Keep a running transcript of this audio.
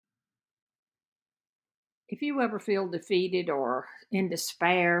If you ever feel defeated or in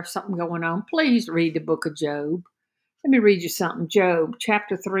despair, something going on, please read the book of Job. Let me read you something. Job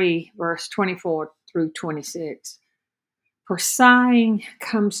chapter 3, verse 24 through 26. For sighing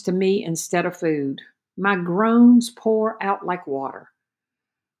comes to me instead of food. My groans pour out like water.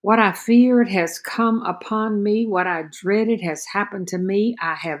 What I feared has come upon me. What I dreaded has happened to me.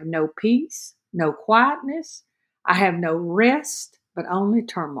 I have no peace, no quietness. I have no rest, but only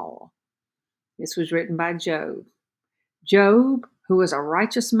turmoil. This was written by Job. Job, who was a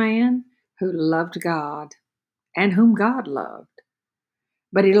righteous man who loved God and whom God loved.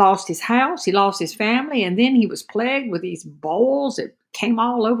 But he lost his house, he lost his family, and then he was plagued with these boils that came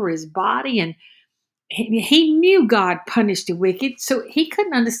all over his body. And he knew God punished the wicked, so he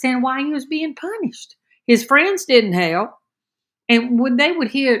couldn't understand why he was being punished. His friends didn't help. And when they would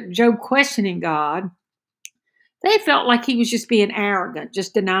hear Job questioning God, they felt like he was just being arrogant,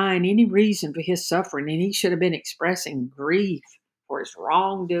 just denying any reason for his suffering, and he should have been expressing grief for his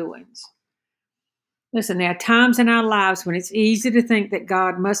wrongdoings. Listen, there are times in our lives when it's easy to think that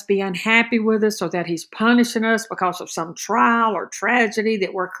God must be unhappy with us or that he's punishing us because of some trial or tragedy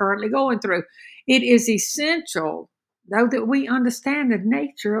that we're currently going through. It is essential, though, that we understand the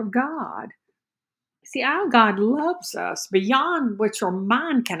nature of God. See, our God loves us beyond what your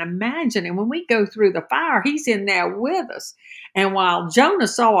mind can imagine. And when we go through the fire, he's in there with us. And while Jonah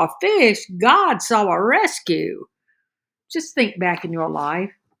saw a fish, God saw a rescue. Just think back in your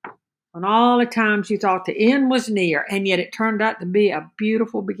life on all the times you thought the end was near, and yet it turned out to be a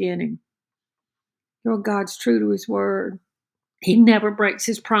beautiful beginning. Your God's true to his word. He never breaks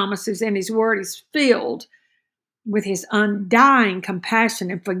his promises, and his word is filled with his undying compassion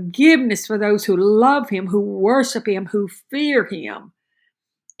and forgiveness for those who love him, who worship him, who fear him.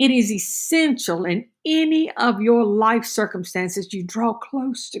 It is essential in any of your life circumstances you draw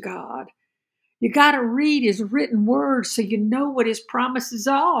close to God. You got to read his written word so you know what his promises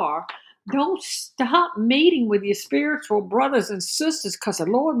are. Don't stop meeting with your spiritual brothers and sisters, because the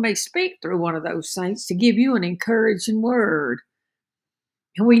Lord may speak through one of those saints to give you an encouraging word.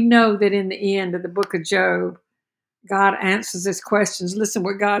 And we know that in the end of the book of Job, God answers his questions. Listen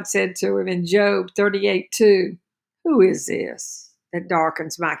what God said to him in Job 38:2. Who is this that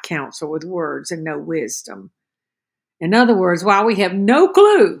darkens my counsel with words and no wisdom? In other words, while we have no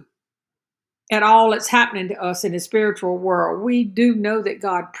clue at all that's happening to us in the spiritual world, we do know that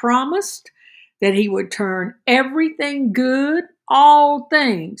God promised that he would turn everything good, all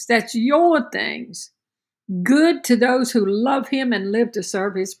things, that's your things, good to those who love him and live to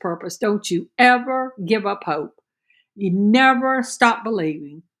serve his purpose. Don't you ever give up hope. You never stop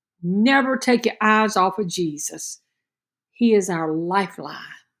believing. Never take your eyes off of Jesus. He is our lifeline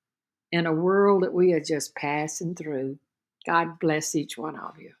in a world that we are just passing through. God bless each one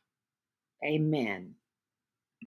of you. Amen.